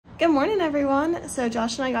Good morning, everyone. So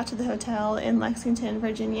Josh and I got to the hotel in Lexington,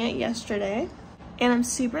 Virginia yesterday, and I'm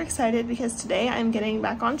super excited because today I'm getting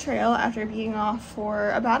back on trail after being off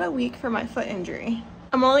for about a week for my foot injury.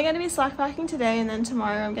 I'm only going to be slack packing today, and then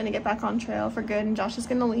tomorrow I'm going to get back on trail for good, and Josh is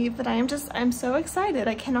going to leave, but I'm so excited.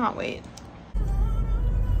 I cannot wait.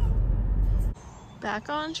 Back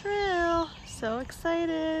on trail. So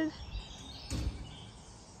excited.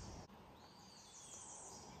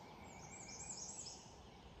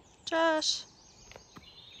 Josh.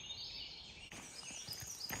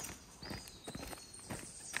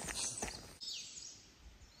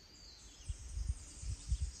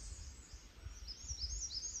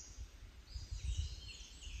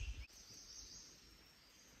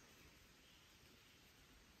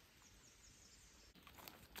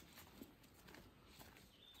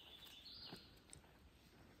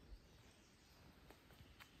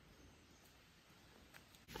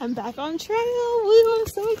 I'm back on trail. Woo, I'm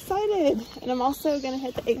so excited. And I'm also gonna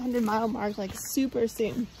hit the 800-mile mark like super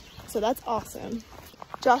soon. So that's awesome.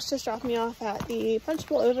 Josh just dropped me off at the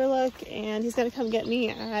punchbowl overlook, and he's gonna come get me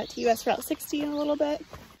at US Route 60 in a little bit.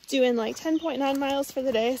 Doing like 10.9 miles for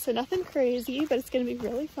the day, so nothing crazy, but it's gonna be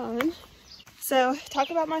really fun. So talk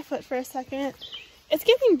about my foot for a second. It's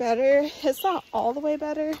getting better. It's not all the way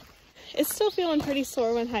better. It's still feeling pretty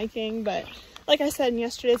sore when hiking, but like I said in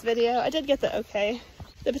yesterday's video, I did get the okay.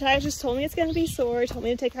 The podiatrist told me it's going to be sore, told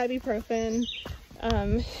me to take ibuprofen,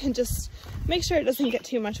 and just make sure it doesn't get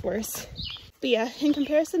too much worse. But yeah, in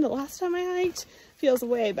comparison to last time I hiked, feels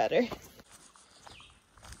way better.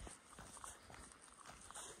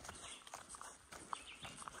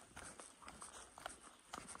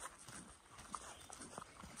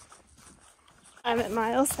 I'm at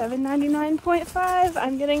mile 799.5.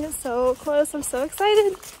 I'm getting so close. I'm so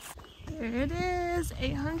excited. There it is,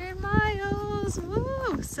 800 miles.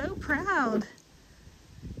 Woo, so proud.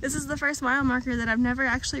 This is the first mile marker that I've never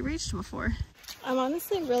actually reached before. I'm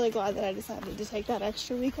honestly really glad that I decided to take that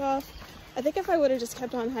extra week off. I think if I would have just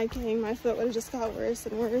kept on hiking, my foot would have just got worse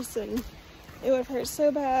and worse, and it would have hurt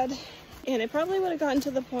so bad. And it probably would have gotten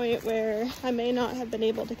to the point where I may not have been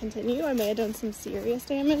able to continue. I may have done some serious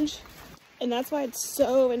damage. And that's why it's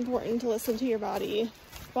so important to listen to your body.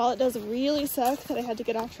 While it does really suck that I had to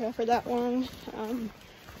get off trail for that long,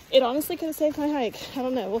 it honestly could have saved my hike. I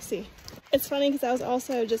don't know, we'll see. It's funny because I was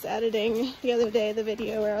also just editing the other day the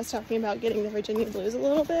video where I was talking about getting the Virginia blues a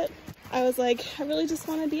little bit. I was like, I really just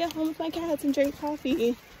want to be at home with my cats and drink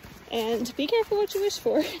coffee, and be careful what you wish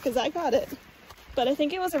for, because I got it. But I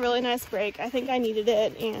think it was a really nice break. I think I needed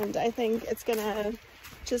it, and I think it's gonna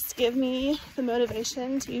just give me the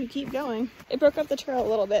motivation to keep going. It broke up the trail a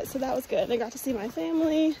little bit, so that was good. I got to see my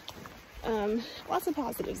family. Lots of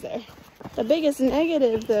positives there. The biggest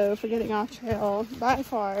negative, though, for getting off trail by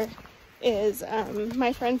far is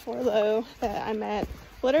my friend Forlo that I met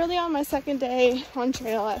literally on my second day on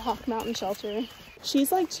trail at Hawk Mountain Shelter.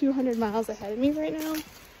 She's like 200 miles ahead of me right now,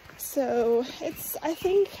 so I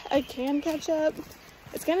think I can catch up.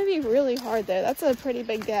 It's gonna be really hard though. That's a pretty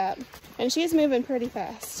big gap, and she's moving pretty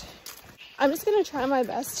fast. I'm just gonna try my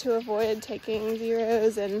best to avoid taking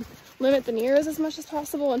zeros and limit the Neros as much as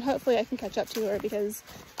possible, and hopefully I can catch up to her because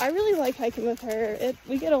I really like hiking with her.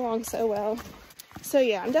 We get along so well. So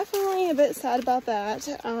yeah, I'm definitely a bit sad about that.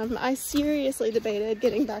 I seriously debated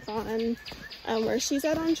getting back on where she's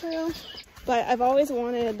at on trail, but I've always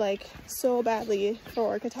wanted like so badly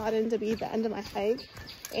for Katahdin to be the end of my hike.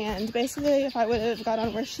 And basically, if I would have got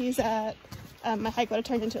on where she's at, my hike would have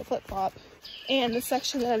turned into a flip-flop. And the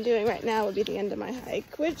section that I'm doing right now would be the end of my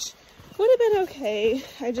hike, which would have been okay.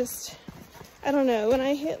 I don't know, when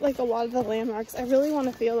I hit like a lot of the landmarks, I really want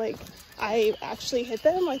to feel like I actually hit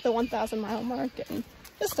them, like the 1,000 mile mark and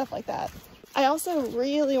just stuff like that. I also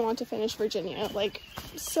really want to finish Virginia, like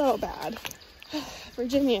so bad.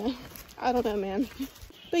 Virginia, I don't know, man.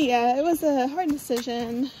 But yeah, it was a hard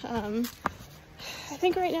decision. I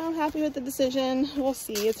think right now I'm happy with the decision. We'll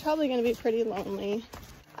see. It's probably going to be pretty lonely.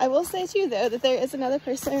 I will say too though that there is another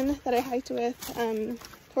person that I hiked with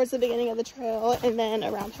towards the beginning of the trail and then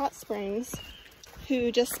around Hot Springs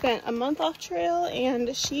who just spent a month off trail,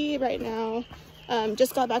 and she right now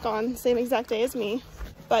just got back on same exact day as me,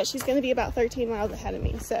 but she's going to be about 13 miles ahead of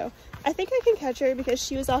me. So I think I can catch her because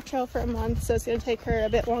she was off trail for a month, so it's going to take her a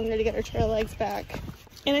bit longer to get her trail legs back.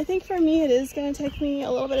 And I think for me, it is going to take me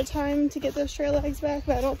a little bit of time to get those trail legs back,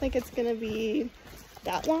 but I don't think it's going to be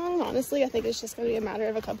that long, honestly. I think it's just going to be a matter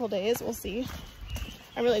of a couple days. We'll see.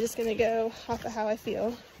 I'm really just going to go off of how I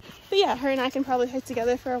feel. But yeah, her and I can probably hike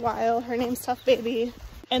together for a while. Her name's Tough Baby.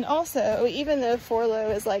 And also, even though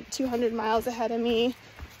Forlo is like 200 miles ahead of me,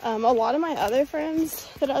 a lot of my other friends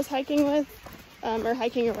that I was hiking with or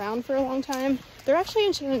hiking around for a long time. They're actually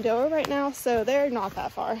in Shenandoah right now, so they're not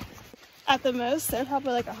that far. At the most, they're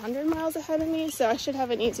probably like 100 miles ahead of me, so I should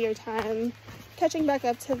have an easier time catching back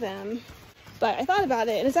up to them. But I thought about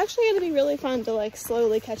it, and it's actually going to be really fun to like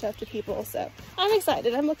slowly catch up to people, so I'm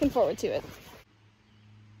excited. I'm looking forward to it.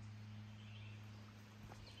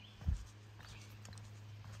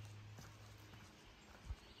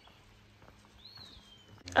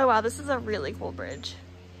 Oh wow, this is a really cool bridge.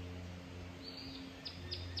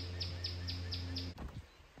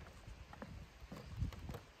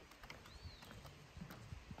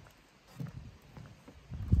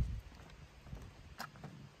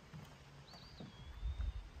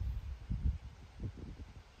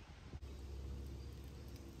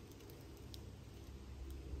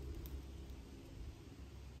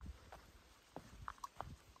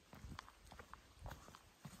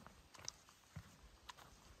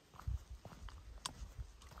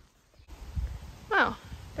 Wow,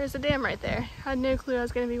 there's a dam right there. I had no clue I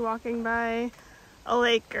was going to be walking by a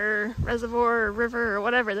lake or reservoir or river or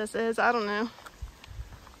whatever this is. I don't know.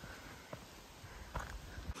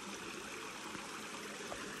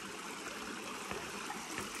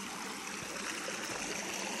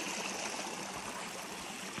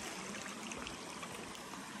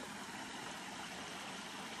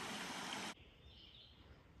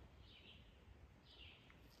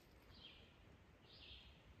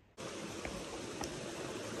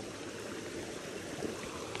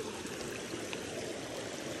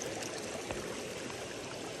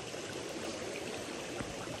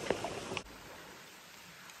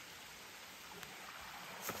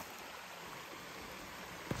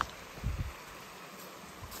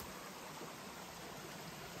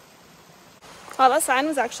 Wow, that sign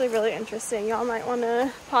was actually really interesting. Y'all might want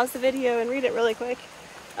to pause the video and read it really quick.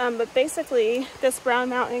 But basically, this Brown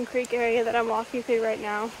Mountain Creek area that I'm walking through right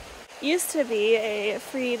now used to be a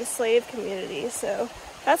freed slave community, so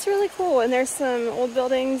that's really cool. And there's some old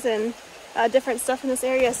buildings and different stuff in this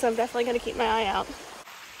area, so I'm definitely going to keep my eye out.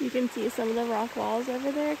 You can see some of the rock walls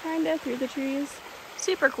over there, kind of, through the trees.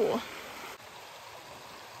 Super cool.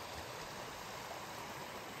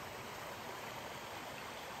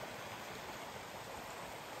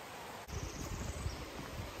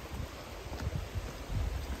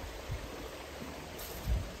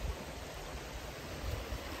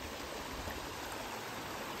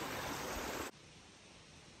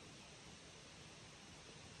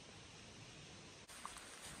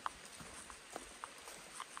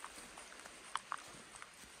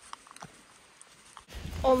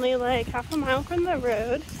 Only like half a mile from the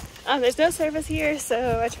road. There's no service here,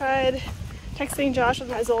 so I tried texting Josh with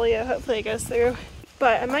my Zolio. Hopefully it goes through.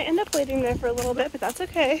 But I might end up waiting there for a little bit, but that's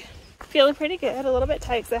okay. Feeling pretty good, a little bit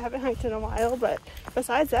tight because I haven't hiked in a while, but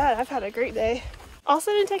besides that, I've had a great day.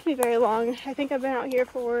 Also didn't take me very long. I think I've been out here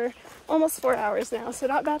for almost 4 hours now, so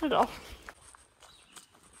not bad at all.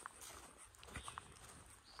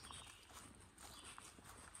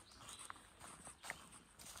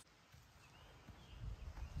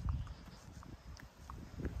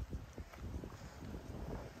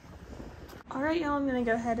 Alright y'all, I'm going to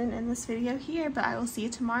go ahead and end this video here, but I will see you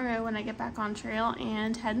tomorrow when I get back on trail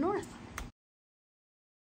and head north.